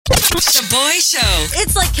Shaboy Show.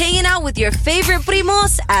 It's like hanging out with your favorite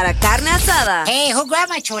primos at a carne asada. Hey, who grabbed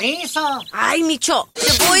my chorizo? Ay, Micho.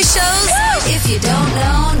 Shaboy Shows. If you don't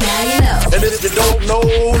know, now you know. And if you don't know,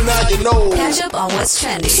 now you know. Catch up on what's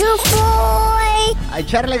trending. A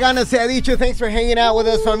echarle ganas se ha dicho. Thanks for hanging out with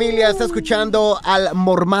us, familia. Está escuchando al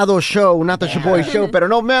Mormado Show, not the Shaboy Show, pero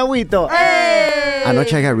no me agüito. Hey.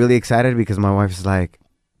 Anoche I got really excited because my wife's like,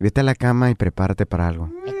 vete a la cama y prepárate para algo.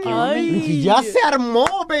 Y ya se armó,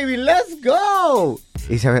 baby. Let's go.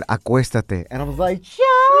 Y dice, a ver, acuéstate. And I was like, chao.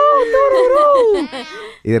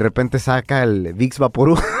 Y de repente saca el Vicks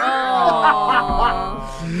Vaporub.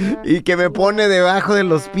 Y que me pone debajo de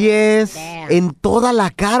los pies. En toda la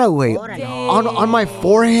cara, güey. On my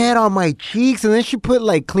forehead, on my cheeks. And then she put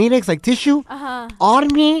like Kleenex, like tissue. On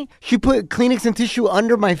me. She put Kleenex and tissue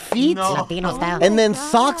under my feet. Latino style. And then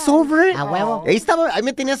socks over it. A huevo. Ahí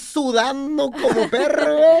me tenía sudando como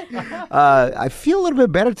perro, güey. I feel a little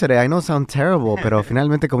bit better today. I know it sounds terrible, pero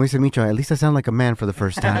finalmente, como dice Micho, at least I sound like a man for the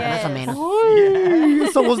first time. Más o menos.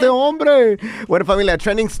 Somos de hombre. Bueno, familia,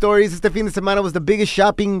 trending stories. Este fin de semana was the biggest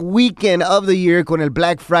shopping weekend of the year con el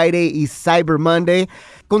Black Friday y Cyber Monday.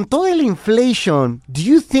 Con toda la inflation, do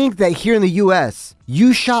you think that here in the U.S.,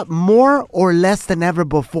 you shop more or less than ever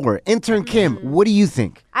before? Intern Kim, what do you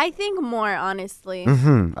think? I think more, honestly.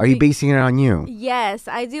 Are you basing it on you? Yes,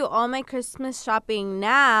 I do all my Christmas shopping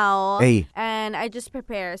now. Hey. And I just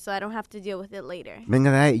prepare so I don't have to deal with it later.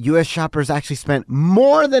 Venga de ahí, U.S. shoppers actually spent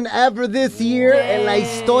more than ever this year en la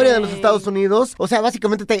historia de los Estados Unidos. O sea,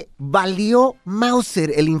 básicamente te valió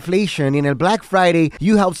Mauser el inflation. Y en el Black Friday,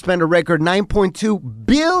 you helped spend a record $9.2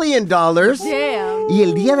 billion. Damn. Y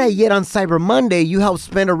el día de ayer on Cyber Monday, you helped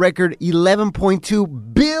spend a record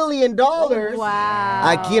 $11.2 billion.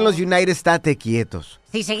 Wow. Aquí en los United States quietos.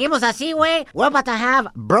 Si seguimos así, güey, we're about to have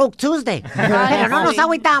Broke Tuesday. Pero no nos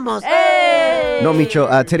agüitamos. No, Micho,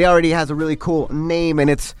 today already has a really cool name, and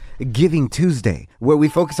it's Giving Tuesday, where we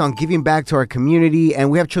focus on giving back to our community,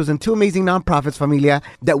 and we have chosen two amazing nonprofits, familia,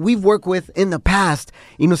 that we've worked with in the past,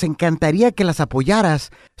 y nos encantaría que las apoyaras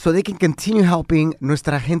so they can continue helping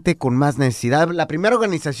nuestra gente con más necesidad. La primera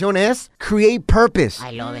organización es Create Purpose.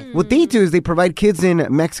 I love it. What they do is they provide kids in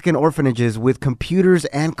Mexican orphanages with computers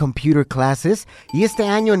and computer classes. Y este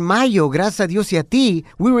año en mayo, gracias a Dios y a ti,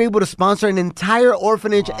 we were able to sponsor an entire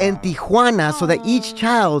orphanage in Tijuana so that each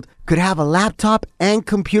child could have a laptop and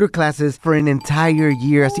computer classes for an entire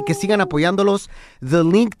year. Así que sigan apoyándolos. The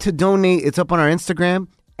link to donate, it's up on our Instagram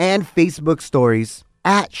and Facebook stories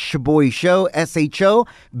at Shaboy Show,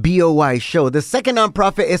 SHOBOY Show. The second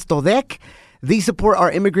nonprofit is Todec. They support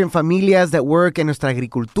our immigrant familias that work in nuestra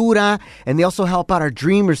agricultura, and they also help out our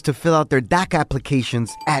dreamers to fill out their DACA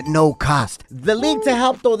applications at no cost. The link to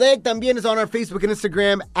help Todec también is on our Facebook and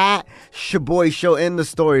Instagram at Shaboy Show in the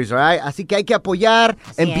stories, all right? Así que hay que apoyar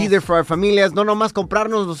and be there for our familias. No nomás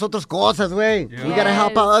comprarnos nosotros cosas, güey. We gotta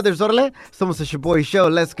help out others, órale? Somos a Shaboy Show.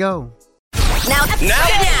 Let's go. Now.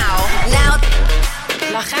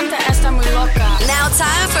 La gente está muy loca. Now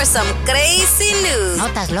time for some crazy news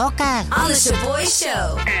Notas locas. on the Shaboy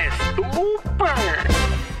Show.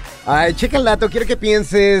 All right, check el dato. Quiero que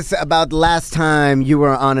pienses about the last time you were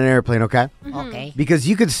on an airplane, okay? Okay. Because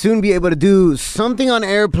you could soon be able to do something on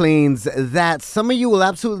airplanes that some of you will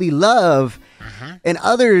absolutely love, and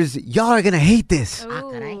others, y'all are going to hate this.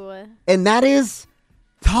 Ooh. And that is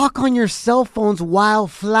talk on your cell phones while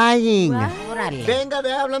flying. Órale. Venga de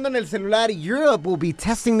hablando en el celular. Europe will be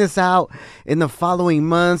testing this out in the following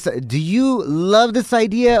months. Do you love this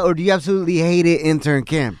idea or do you absolutely hate it, Intern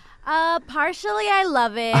Kim? Partially I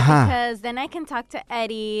love it because then I can talk to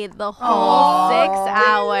Eddie the whole 6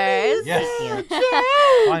 hours. Yes.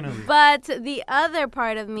 Finally. But the other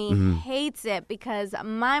part of me hates it because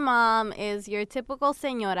my mom is your typical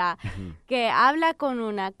señora que habla con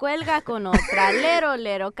una, cuelga con otra,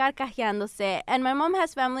 lero, carcajeándose. And my mom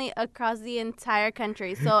has family across the entire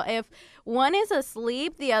country. So if one is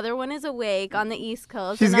asleep, the other one is awake on the East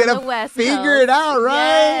Coast She's and on gonna the West figure Coast. it out,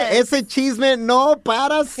 right? Yes. Ese chisme no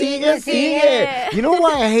para, sigue. You know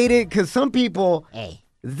why I hate it? Because some people, Hey.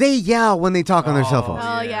 they yell when they talk on their cell phones.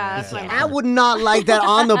 Oh, yeah. That's my I would not like that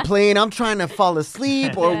on the plane. I'm trying to fall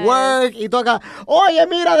asleep or work. Y tú acá, oye,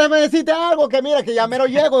 mira, déjame decirte algo, que mira, que ya mero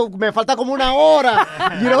llego, me falta como una hora.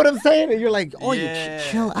 You know what I'm saying? And you're like, oh, you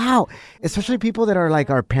chill out. Especially people that are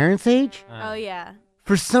like our parents' age. Oh, yeah.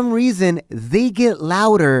 For some reason, they get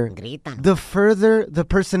louder Gritan. the further the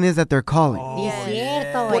person is that they're calling. Sí, es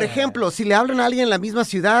cierto, Por güey. ejemplo, si le hablan a alguien en la misma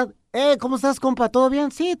ciudad, ¿cómo estás, compa? ¿Todo bien?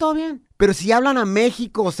 Sí, todo bien. Pero si hablan a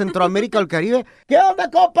México, Centroamérica o el Caribe, ¿qué onda,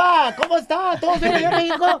 compa? ¿Cómo está? ¿Todo bien allá en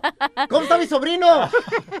México? ¿Cómo está mi sobrino?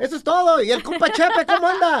 Eso es todo. ¿Y el compa Chepe, cómo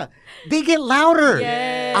anda? They get louder.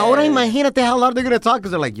 Yes. Ahora imagínate how loud they're going to talk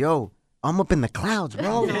because they're like, yo, I'm up in the clouds,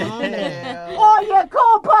 bro. Oye,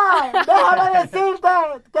 compa, déjame decirte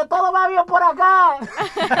que todo va bien por acá.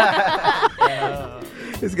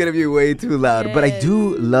 It's going to be way too loud. But I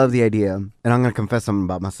do love the idea. And I'm going to confess something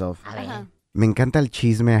about myself. Me encanta el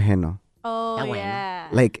chisme ajeno. Oh, Está bueno. yeah.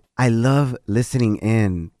 Like, I love listening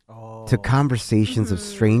in to conversations of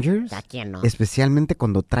strangers. ¿A quién no? Especialmente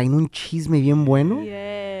cuando traen un chisme bien bueno.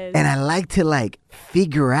 Yes. And I like to, like,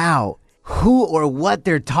 figure out who or what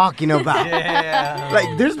they're talking about.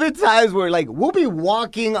 Like, there's been times where, like, we'll be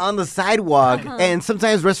walking on the sidewalk, and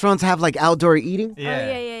sometimes restaurants have, like, outdoor eating. Oh,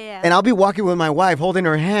 yeah. And I'll be walking with my wife holding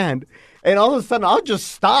her hand, and all of a sudden I'll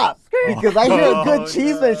just stop because I hear a good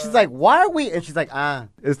chisme. And she's like, why are we? And she's like,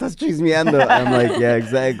 estás chismeando. I'm like, yeah,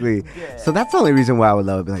 exactly. So that's the only reason why I would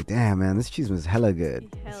love it. Be like, damn, man, this chisme is hella good.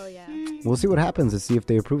 Hell yeah. We'll see what happens and see if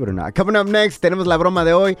they approve it or not. Coming up next, tenemos la broma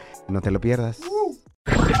de hoy. No te lo pierdas.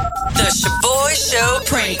 The Shaboy Show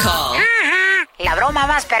prank call. La broma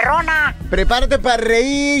más perrona. Prepárate para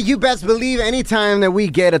reír. You best believe anytime that we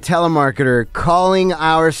get a telemarketer calling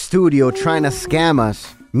our studio trying to scam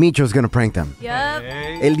us, Micho's gonna prank them. Yup.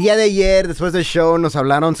 El día de ayer, después del show, nos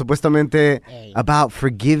hablaron supuestamente about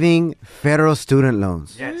forgiving federal student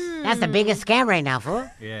loans. That's the biggest scam right now, fool.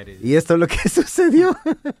 Yeah, it is. Y esto es lo que sucedió.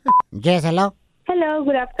 Yes, hello. Hello,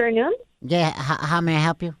 good afternoon. Yeah, how may I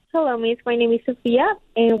help you? Hello, miss. My name is Sofia,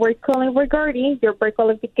 and we're calling regarding your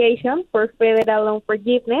pre-qualification for federal loan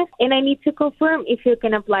forgiveness, and I need to confirm if you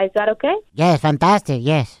can apply. Is that okay? Yes, fantastic,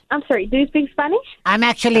 yes. I'm sorry, do you speak Spanish? I'm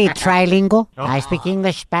actually trilingual. I speak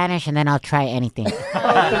English, Spanish, and then I'll try anything.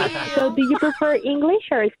 So do you prefer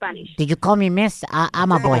English or Spanish? Did you call me miss?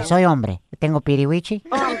 I'm a boy, soy hombre. Tengo piriwichi.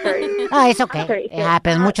 Oh, I'm sorry. It's okay. Sorry, It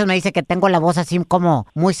happens. Muchos me dicen que tengo la voz así como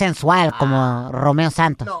muy sensual, como Romeo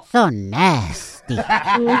Santos. So nasty.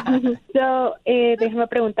 So, déjame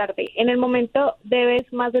preguntarte. En el momento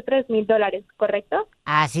debes más de $3,000, ¿correcto?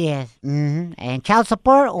 Así es. ¿En child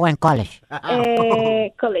support o en college?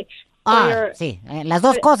 College. For your- Sí, las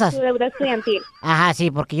dos cosas. Tu deuda estudiantil. Ajá, sí,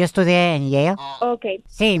 porque yo estudié en Yale. Okay.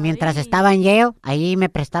 Sí, mientras estaba en Yale, ahí me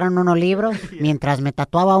prestaron unos libros. Mientras me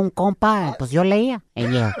tatuaba un compa, pues yo leía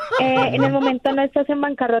en Yale. En el momento no estás en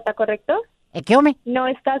bancarrota, ¿correcto? ¿Qué, hombre? ¿No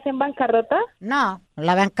estás en bancarrota? No,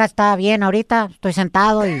 la banca está bien ahorita. Estoy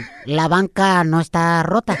sentado y la banca no está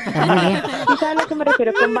rota. Está muy bien. ¿Sí sabes a lo que me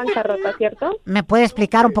refiero con bancarrota, cierto? ¿Me puede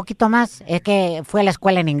explicar un poquito más? Es que fui a la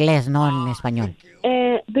escuela en inglés, no en español.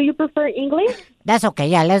 Do you prefer English? That's okay,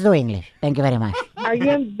 yeah, let's do English. Thank you very much. Are you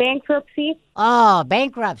in bankruptcy? Oh,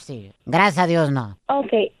 bankruptcy. Gracias a Dios, no.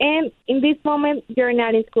 Okay, and in this moment, you're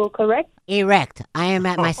not in school, correct? Erect. I am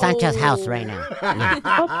at my Sancha's house right now. Yeah.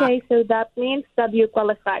 Okay, so that means that you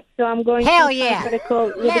qualify. So I'm going Hell to yeah. transfer the call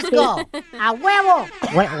with Let's the go. A huevo.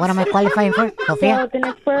 What am I qualifying for, So Sofia? the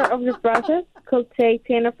next part of the process could take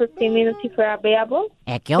 10 or 15 minutes if you're available.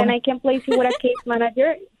 ¿Qué Then onda? I can place you with a case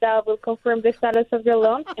manager that will confirm the status of your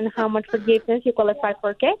loan and how much forgiveness you qualify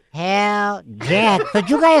for, okay? Hell yeah. So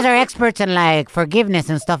you guys are experts in like forgiveness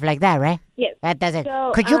and stuff like that, right? Yes. That does it.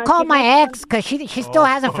 So, Could you call keep my in ex? Because she still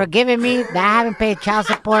hasn't forgiven me that I haven't paid child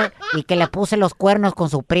support y que le puse los cuernos con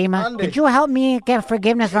su prima. Could you help me get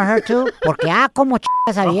forgiveness from her too? Porque como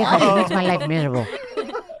esa vieja. She makes my life miserable.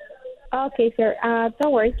 Okay, sir.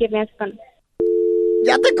 Don't worry. Give me a second.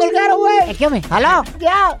 ¡Ya te colgaron, güey! ¿Qué hombre? ¿Aló?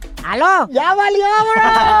 ¡Ya! ¿Aló? ¡Ya valió, bro!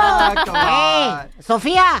 Hey,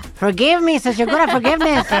 Sofia, forgive me since you're good at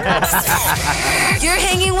forgiveness. You're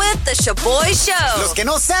hanging with the Shaboy Show. Los que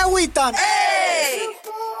no se agüitan.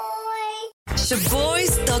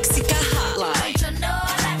 Shaboy's Toxica Hotline.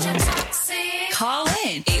 Call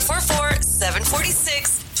in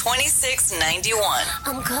 844-746-2691.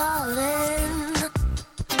 I'm calling.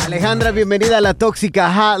 Alejandra, bienvenida a la Tóxica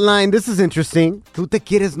Hotline. This is interesting. Tú te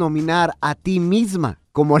quieres nominar a ti misma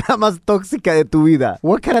como la más tóxica de tu vida.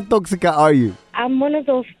 What kind of tóxica are you? I'm one of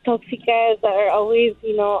those toxicas that are always,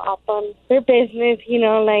 up on their business,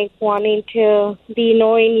 like wanting to be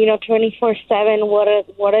knowing, 24/7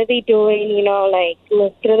 what are they doing, like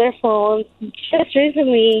look through their phones. Just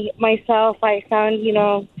recently, myself, I found,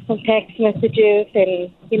 some text messages, and,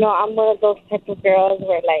 I'm one of those type of girls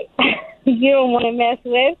where, like, you don't want to mess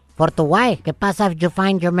with. For tu why? ¿Qué pasa if you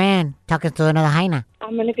find your man talking to another hyena?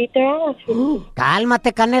 I'm going to beat their ass.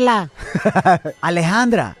 Cálmate, Canela.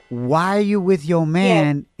 Alejandra, why are you with your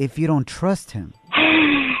man if you don't trust him?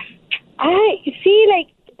 I see, like,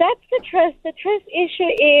 that's the trust. The trust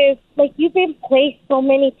issue is, like, you've been played so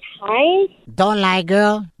many times Don't lie,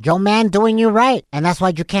 girl. Your man doing you right. And that's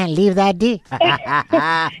why you can't leave that D.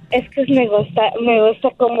 Es que me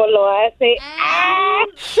gusta como lo hace. Ah!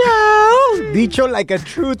 Show. Dicho like a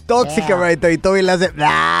true tóxica right there. Y Toby le hace...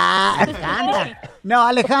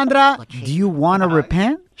 Now, Alejandra, do you want to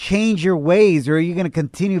repent? Change your ways, or are you going to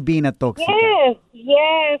continue being a tóxica?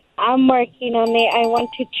 Yes. I'm working on it. I want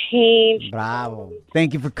to change. Bravo.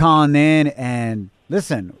 Thank you for calling in. And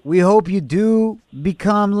listen, we hope you do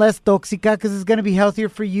become less tóxica because it's going to be healthier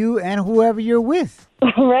for you and whoever you're with.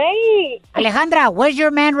 Right. Alejandra, where's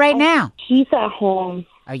your man right now? He's at home.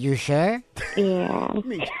 Are you sure? Yeah.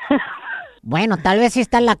 Bueno, tal vez sí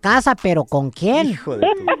está en la casa, pero ¿con quién?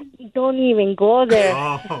 Don't even go there.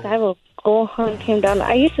 I will go hunt him down.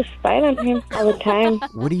 I used to spy on him all the time.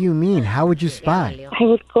 What do you mean? How would you spy? I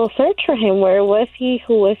would go search for him. Where was he?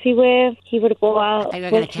 Who was he with? He would go out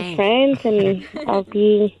with his friends, and I'll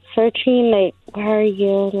be searching, like, where are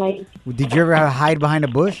you? Like, did you ever hide behind a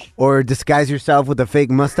bush? Or disguise yourself with a fake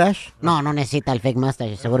mustache? No necesita el fake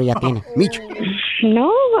mustache. Seguro ya tiene. Micho.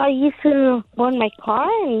 no, I used to go in my car,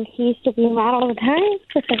 and he used to be mad all the time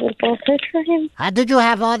because I would go search for him. How did you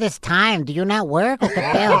have all this time? Do you not work? ¿O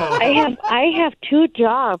qué pedo? I have 2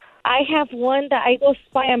 jobs. I have one that I go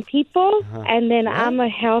spy on people, and then I'm a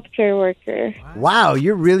healthcare worker. Wow,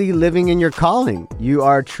 you're really living in your calling. You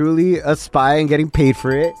are truly a spy and getting paid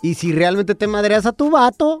for it. Y si realmente te madreas a tu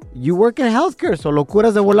vato, you work in healthcare, so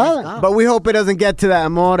locuras de volada. But we hope it doesn't get to that,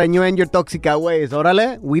 amor, and you end your tóxica ways.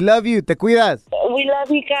 Órale, we love you. Te cuidas. We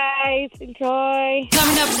love you guys. Enjoy.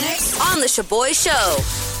 Coming up next on The Shaboy Show.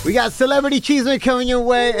 We got Celebrity Chisme coming your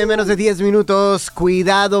way en menos de 10 minutos.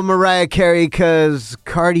 Cuidado, Mariah Carey, because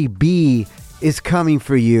Cardi B is coming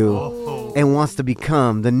for you and wants to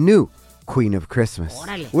become the new Queen of Christmas.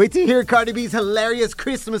 Wait to hear Cardi B's hilarious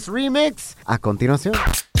Christmas remix. A continuación.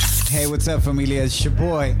 Hey, what's up, familia? It's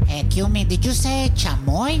Shaboy. Hey, kill me. Did you say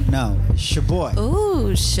chamoy? No, Shaboy.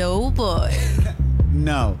 Ooh, showboy.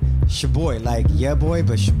 No, Shaboy, like yeah boy,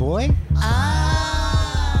 but Shaboy?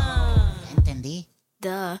 Entendí.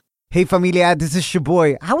 Duh. Hey familia, this is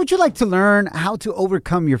Shaboy. How would you like to learn how to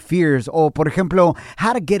overcome your fears? Or, por ejemplo,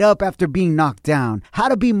 how to get up after being knocked down? How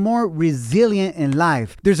to be more resilient in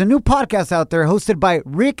life? There's a new podcast out there hosted by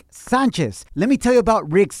Rick Sanchez. Let me tell you about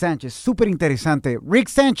Rick Sanchez. Super interesante. Rick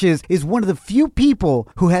Sanchez is one of the few people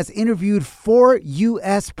who has interviewed 4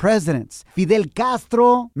 U.S. presidents: Fidel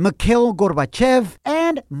Castro, Mikhail Gorbachev,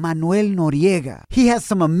 and Manuel Noriega. He has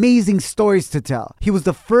some amazing stories to tell. He was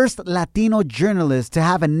the first Latino journalist to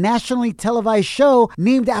have a nationally televised show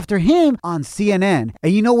named after him on CNN.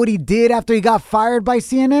 And you know what he did after he got fired by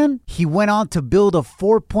CNN? He went on to build a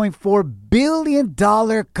 $4.4 billion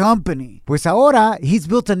company. Pues ahora, he's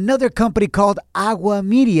built another company called Agua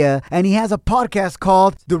Media, and he has a podcast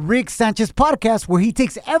called The Rick Sanchez Podcast, where he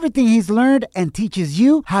takes everything he's learned and teaches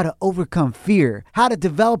you how to overcome fear, how to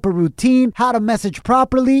develop a routine, how to message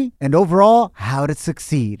properly, and overall, how to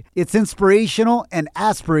succeed. It's inspirational and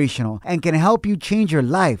aspirational and can help you change your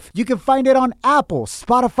life. You can find it on Apple,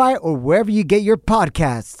 Spotify, or wherever you get your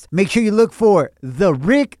podcasts. Make sure you look for The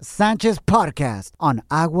Rick Sanchez Podcast on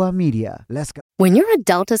Agua Media. Let's go. When you're a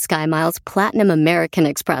Delta SkyMiles Platinum American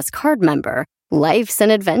Express card member, life's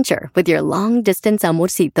an adventure with your long-distance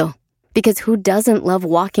amorcito. Because who doesn't love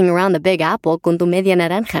walking around the Big Apple con tu media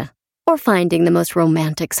naranja? Or finding the most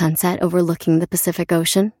romantic sunset overlooking the Pacific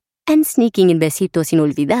Ocean? And sneaking in besitos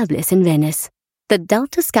inolvidables in Venice. The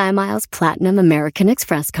Delta SkyMiles Platinum American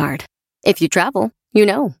Express card. If you travel, you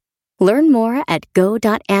know. Learn more at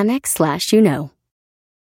go.amex/you-know.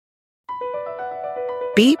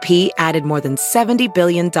 BP added more than $70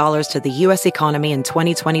 billion to the U.S. economy in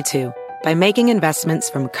 2022 by making investments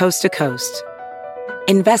from coast to coast.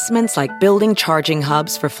 Investments like building charging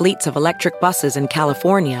hubs for fleets of electric buses in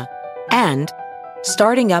California and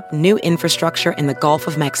starting up new infrastructure in the Gulf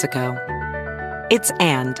of Mexico. It's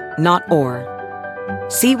and, not or.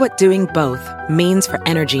 See what doing both means for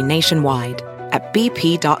energy nationwide at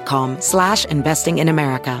bp.com/investing in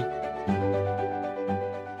America.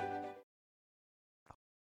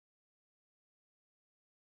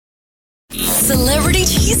 Celebrity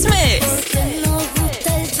Chisme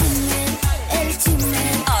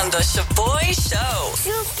on The Shaboy Show.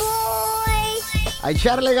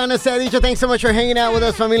 Echarle ganas se ha dicho. Thanks so much for hanging out with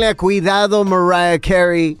us, familia. Cuidado, Mariah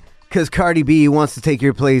Carey, because Cardi B wants to take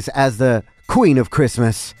your place as the Queen of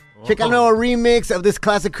Christmas. Check out our remix of this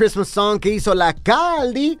classic Christmas song que hizo La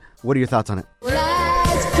Caldi. What are your thoughts on it?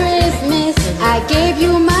 Last Christmas, I gave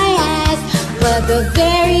you my ass, but the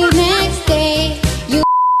very next day, you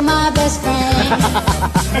my best friend.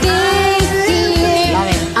 This year,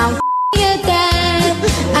 I'm your dad.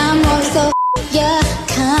 I'm also your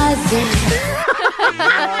cousin. cousin.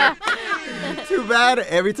 Too bad.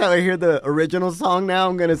 Every time I hear the original song now,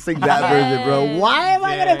 I'm going to sing that version, bro. Why am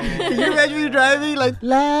I going to... Can you imagine me driving like,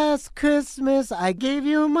 last Christmas I gave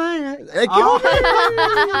you my...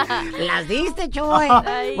 Las diste, Choy.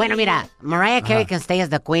 Bueno, mira, Mariah Carey can stay as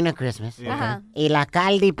the Queen of Christmas. Y la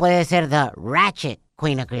Caldi puede ser the Ratchet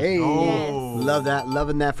Queen of Christmas. Hey, love that,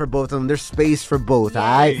 loving that for both of them. There's space for both, all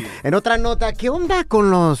right? En otra nota, ¿qué onda con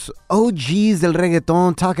los OGs del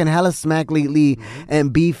reggaeton talking hella smack lately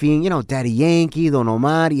and beefing? You know, Daddy Yankee, Don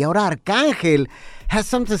Omar, y ahora Arcángel has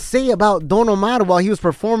something to say about Don Omar while he was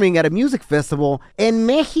performing at a music festival en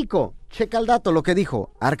México. Checa el dato, lo que dijo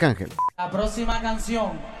Arcángel. La próxima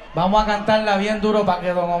canción vamos a cantarla bien duro para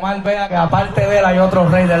que Don Omar vea que aparte de él hay otro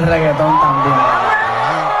rey del reggaetón también.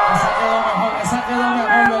 Esa quedó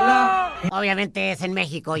mejor, ¿verdad? Obviamente es en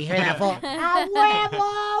México. You hear that, fool? ¡A huevo,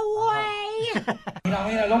 güey!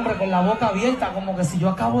 Mira, el hombre con la boca abierta, como que si yo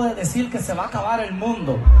acabo de decir que se va a acabar el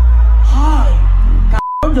mundo. ¡Ay,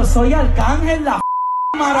 cabrón! Yo soy Arcángel, la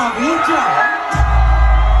maravilla.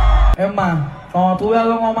 Es más, cuando tú veas a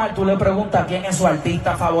Don Omar, tú le preguntas quién es su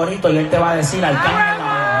artista favorito y él te va a decir Arcángel, la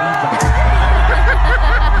maravilla.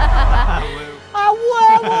 ¡A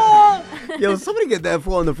huevo! Yo, somebody get that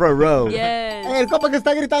fool on the front row. Yes. Hey, el compa que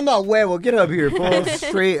está gritando a huevo. Get up here, fool.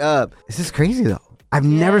 Straight up. This is crazy, though. I've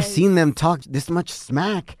never seen them talk this much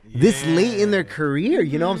smack this late in their career.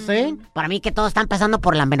 You know what I'm saying? Para mí que todos están pasando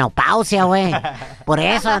por la menopausia, güey. Por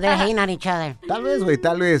eso, they're hating on each other. Tal vez, güey,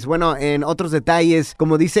 tal vez. Bueno, en otros detalles,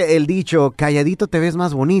 como dice el dicho, calladito te ves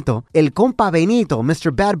más bonito. El compa Benito,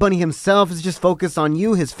 Mr. Bad Bunny himself, is just focused on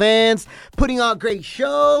you, his fans, putting out great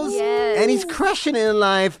shows. Yes. And he's crushing it in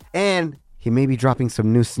life. And he may be dropping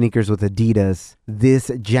some new sneakers with Adidas this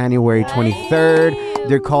January 23rd.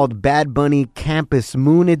 They're called Bad Bunny Campus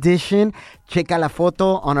Moon Edition. Checa la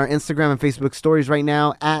foto on our Instagram and Facebook stories right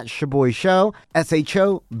now at Shaboy Show.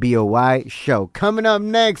 SHOBOY Show. Coming up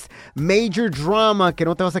next, major drama que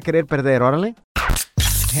no te vas a querer perder. Órale.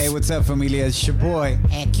 Hey, what's up, familia? It's Shaboy.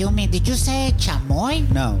 Excuse me, did you say chamoy?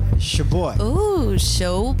 No, Shaboy. Ooh,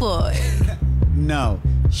 showboy. No,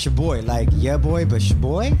 Shaboy, like yeah boy, but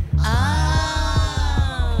Shaboy?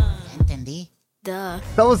 Entendí. Duh.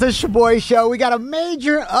 Estamos en Shaboy Show. We got a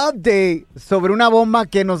major update sobre una bomba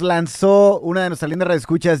que nos lanzó una de nuestras lindas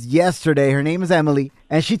reescuchas yesterday. Her name is Emily.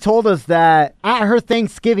 And she told us that at her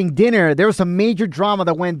Thanksgiving dinner, there was some major drama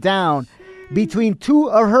that went down between two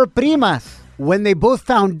of her primas when they both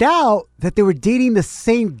found out that they were dating the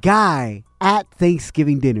same guy at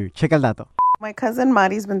Thanksgiving dinner. Check el dato. My cousin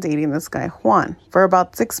Mari's been dating this guy, Juan, for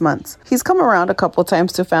about 6 months. He's come around a couple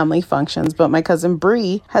times to family functions, but my cousin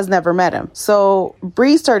Bree has never met him. So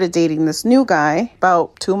Bree started dating this new guy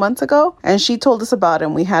about 2 months ago, and she told us about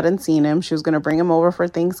him. We hadn't seen him. She was going to bring him over for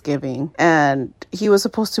Thanksgiving, and he was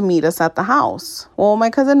supposed to meet us at the house. Well,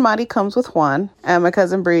 my cousin Mari comes with Juan, and my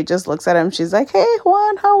cousin Bree just looks at him. She's like, "Hey,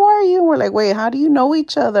 Juan, how are you?" And we're like, "Wait, how do you know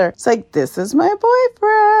each other?" It's like, "This is my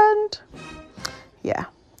boyfriend." Yeah,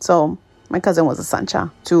 so my cousin was a sancha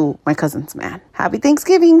to my cousin's man. Happy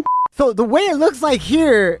Thanksgiving. So the way it looks like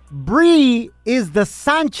here, Bree is the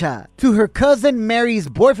sancha to her cousin Mary's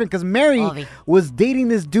boyfriend, because Mary was dating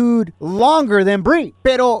this dude longer than Bree.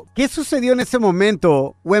 Pero, ¿qué sucedió en ese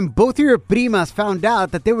momento when both of your primas found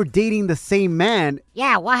out that they were dating the same man?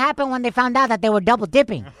 Yeah, what happened when they found out that they were double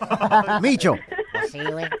dipping? Micho. Sí,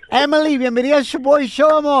 güey. Emily, bienvenida al Shaboy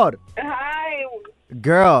Show, amor. Hi.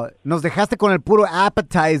 Girl, nos dejaste con el puro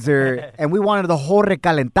appetizer, and we wanted the whole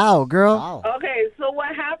recalentado, girl. Okay, so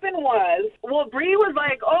what happened was, well, Bree was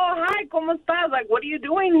like, "Oh, hi, ¿cómo estás? Like, what are you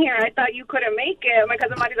doing here? I thought you couldn't make it." My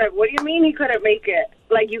cousin Mari's like, "What do you mean he couldn't make it?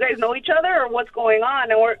 Like, you guys know each other, or what's going on?"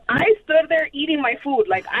 And I stood there eating my food.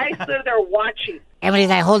 Like, I stood there watching. Everybody's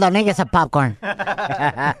like, hold on, nigga, some popcorn.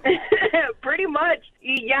 Pretty much.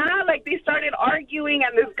 Yeah, like they started arguing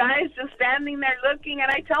and this guy's just standing there looking,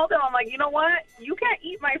 and I tell them, I'm like, "You know what? You can't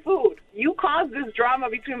eat my food. You caused this drama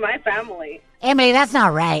between my family." Emily, that's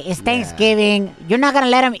not right. It's Thanksgiving. You're not going to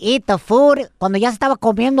let him eat the food cuando ya se estaba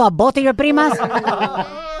comiendo a both of your primas? I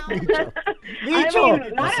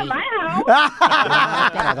mean, not at my house.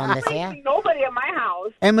 Pero donde sea. Nobody at my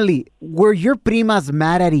house. Emily, were your primas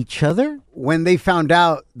mad at each other when they found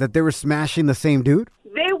out that they were smashing the same dude?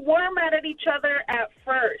 They were mad at each other at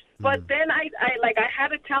first, but then I had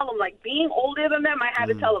to tell them, like, being older than them, I had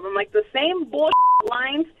to tell them, I'm like, the same bullshit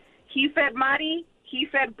lines he fed Mari, he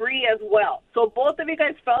said Bree as well. So both of you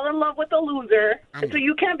guys fell in love with the loser. So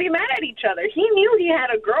you can't be mad at each other. He knew he had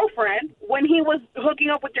a girlfriend when he was hooking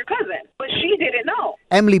up with your cousin, but she didn't know.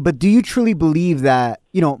 Emily, but do you truly believe that,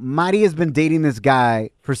 Mari has been dating this guy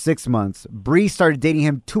for 6 months. Bree started dating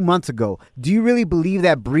him 2 months ago. Do you really believe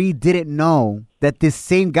that Bree didn't know that this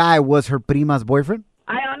same guy was her prima's boyfriend?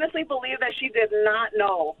 I honestly believe that she did not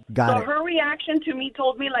know. Got it. Her reaction to me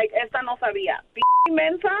told me, like, esta no sabía.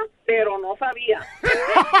 Mensa, pero no sabía.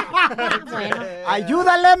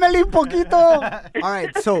 Ayúdale, Emily, un poquito. All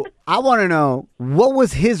right, so I want to know, what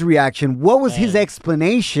was his reaction? What was his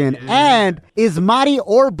explanation? And is Mari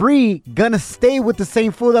or Bree gonna stay with the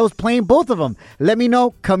same fool that was playing both of them? Let me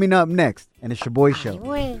know coming up next. And it's your boy show.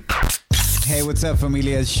 Hey, what's up,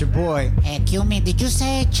 familia? It's your boy. Hey, kill me. Did you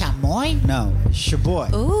say chamoy? No, it's your boy.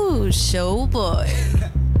 Ooh, showboy.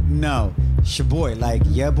 No, Shaboy, like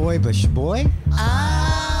yeah boy, but Shaboy?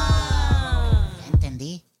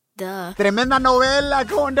 Entendí. Duh. Tremenda novela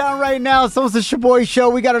going down right now. Somos the Shaboy Show.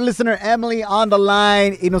 We got our listener Emily on the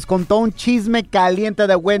line. Y nos contó un chisme caliente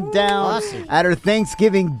that went down at her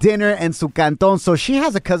Thanksgiving dinner en su cantón. So she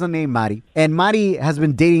has a cousin named Mari. And Mari has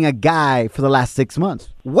been dating a guy for the last 6 months.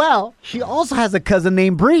 Well, she also has a cousin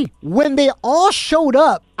named Bree. When they all showed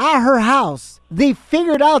up at her house, they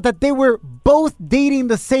figured out that they were both dating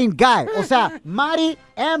the same guy. O sea, Mari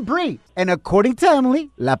and Bree. And according to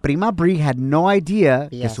Emily, la prima Bree had no idea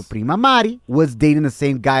que su prima Mari was dating the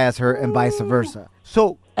same guy as her and vice versa.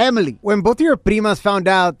 So, Emily, when both of your primas found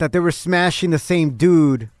out that they were smashing the same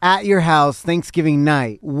dude at your house Thanksgiving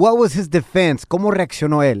night, what was his defense? ¿Cómo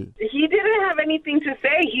reaccionó él? He didn't have anything to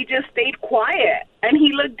say. He just stayed quiet. And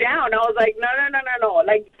he looked down. I was like, no.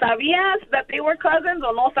 Like, ¿sabías that they were cousins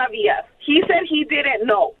o no sabías? He said he didn't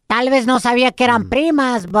know. Tal vez no sabía que eran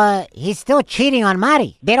primas, but he's still cheating on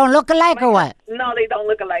Mari. They don't look alike or what? No, they don't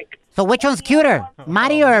look alike. So which one's cuter,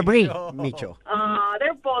 Mari or Bree? Micho.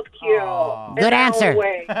 They're both cute. Good answer.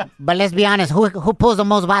 But let's be honest, who pulls the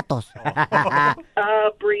most vatos?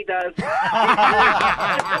 Bree does.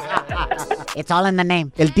 It's all in the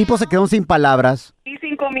name. El tipo se quedó sin palabras. Y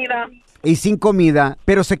sin comida. Y sin comida,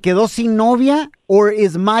 pero se quedó sin novia, or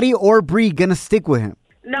is Mari or Bree gonna stick with him?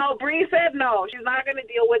 No, Bree said no. She's not going to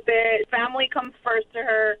deal with it. Family comes first to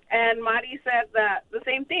her. And Mari said that the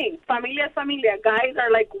same thing. Familia es familia. Guys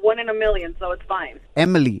are like 1 in a million, so it's fine.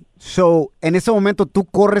 Emily, so en ese momento tú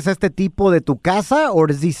corres a este tipo de tu casa, or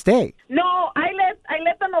does he stay? No, I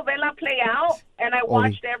let the novela play out, and I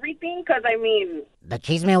watched everything because, The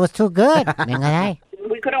chisme was too good. Venga,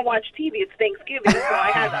 we couldn't watch TV. It's Thanksgiving, so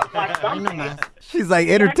I had to watch something. She's like,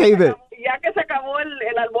 entertainment. Ya que se acabó el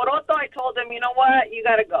alboroto, I told him, you know what? You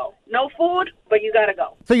got to go. No food, but you got to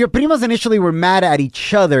go. So your primas initially were mad at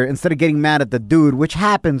each other instead of getting mad at the dude, which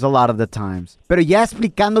happens a lot of the times. Pero ya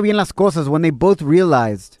explicando bien las cosas, when they both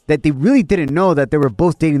realized that they really didn't know that they were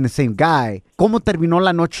both dating the same guy, ¿cómo terminó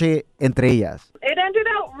la noche entre ellas? It ended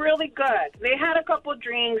out really good. They had a couple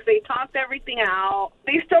drinks. They talked everything out.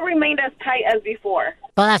 They still remained as tight as before.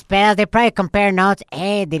 Todas pedas, they probably compare notes.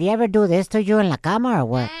 Hey, did he ever do this to you in la cama or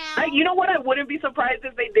what? You know what? I wouldn't be surprised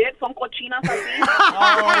if they did. Son cochinas así.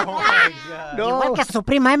 Oh, my God. No. Igual que su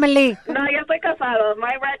prima Emily. No, ya estoy casado.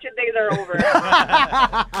 My ratchet days are over.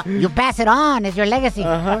 You pass it on. It's your legacy.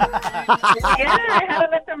 Yeah, I had to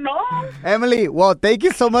let them know. Emily, well, thank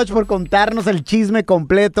you so much por contarnos el chisme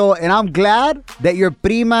completo. And I'm glad that your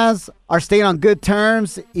primas are staying on good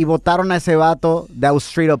terms y votaron a ese vato that was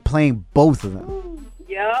straight up playing both of them.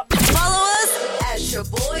 Yep. Follow us at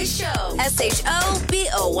Shaboy Show.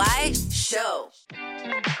 SHOBOY Show.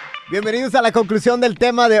 Bienvenidos a la conclusión del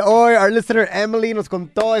tema de hoy. Our listener Emily nos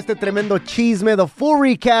contó este tremendo chisme, the full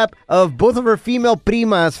recap of both of her female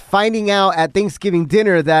primas finding out at Thanksgiving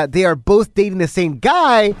dinner that they are both dating the same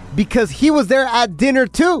guy because he was there at dinner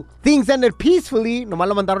too. Things ended peacefully. Nomás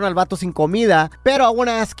lo mandaron al vato sin comida. Pero I want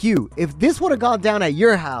to ask you, if this would have gone down at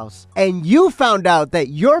your house and you found out that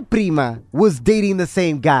your prima was dating the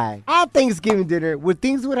same guy at Thanksgiving dinner, would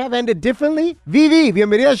things would have ended differently? Vivi,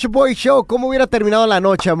 bienvenida a Shaboy Show. ¿Cómo hubiera terminado la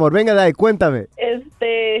noche, amor? Venga de ahí, cuéntame.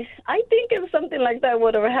 I think if something like that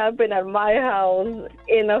would have happened at my house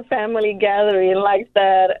in a family gathering like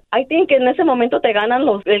that, I think en ese momento te ganan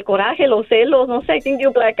el coraje, los celos, no sé, I think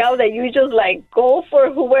you black out that you just like go for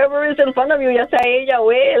whoever is in front of you, ya sea ella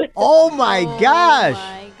o él. Oh my gosh.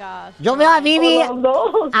 Yo veo a Vivi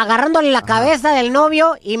agarrándole la cabeza del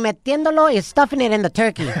novio y metiéndolo y stuffing it in the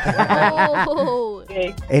turkey.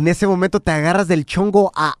 Okay. En ese momento te agarras del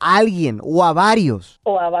chongo a alguien o a varios.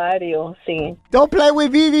 O a varios, sí. Don't play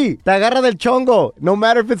with Vivi. Te agarra del chongo. No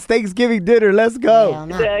matter if it's Thanksgiving dinner, let's go.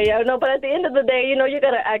 Yeah, no, but at the end of the day, you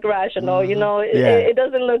gotta act rational, it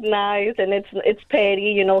doesn't look nice and it's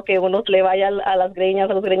petty, que uno le vaya a las greñas,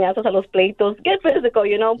 a los greñazos, a los pleitos. Get physical,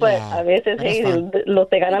 but a veces,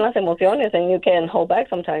 te ganan las emociones and you can hold back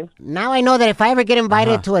sometimes. Now I know that if I ever get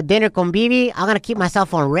invited to a dinner con Vivi, I'm gonna keep my cell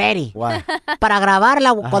phone ready. Why? Para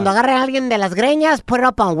grabarla, cuando agarre a alguien de las greñas, put it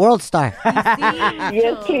up on World Star.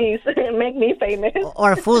 Yes, please. Make me famous.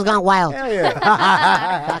 Or Fool's Gone Wild.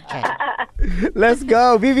 Let's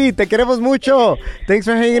go. Vivi, te queremos mucho. Thanks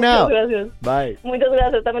for hanging out. Muchas gracias. Bye. Muchas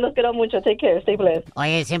gracias. También los quiero mucho. Take care. Stay blessed.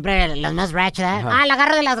 Oye, siempre los más ratchet, ¿eh? La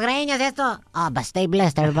agarro de las greñas, esto. But stay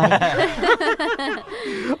blessed, everybody.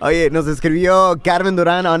 Oye, nos escribió Carmen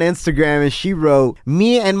Duran on Instagram and she wrote,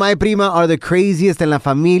 me and my prima are the craziest en la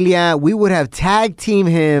familia. We would have tag team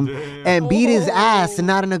him and beat his ass,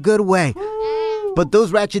 not in a good way. But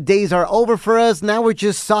those ratchet days are over for us. Now we're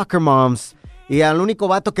just soccer moms. Y al único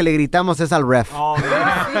vato que le gritamos es al ref.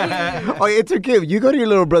 Oye, it's cute. You go to your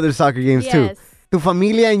little brother's soccer games too. Tu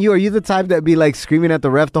familia and you, are you the type that be like screaming at the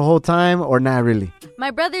ref the whole time or not really?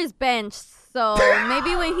 My brother's benched, so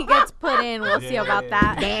maybe when he gets put in, we'll see about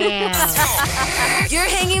that. Damn. You're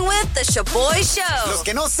hanging with the Shaboy Show. Los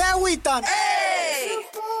que no se agüitan. Hey!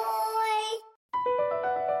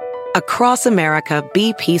 Across America,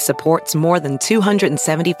 BP supports more than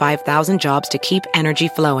 275,000 jobs to keep energy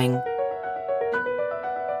flowing.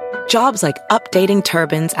 Jobs like updating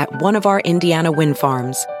turbines at one of our Indiana wind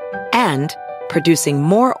farms and producing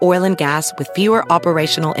more oil and gas with fewer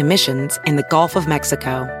operational emissions in the Gulf of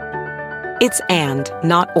Mexico. It's and,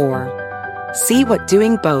 not or. See what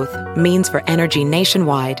doing both means for energy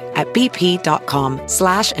nationwide at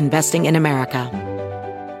bp.com/investing in America.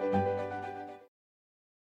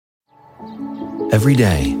 Every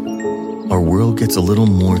day, our world gets a little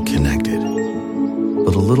more connected,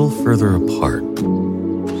 but a little further apart.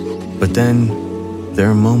 But then, there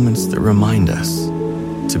are moments that remind us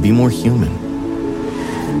to be more human.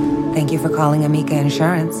 Thank you for calling Amica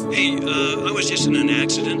Insurance. Hey, I was just in an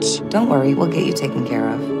accident. Don't worry, we'll get you taken care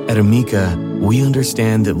of. At Amica, we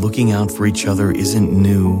understand that looking out for each other isn't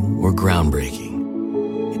new or groundbreaking.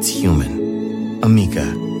 It's human.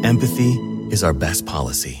 Amica, empathy is our best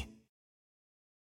policy.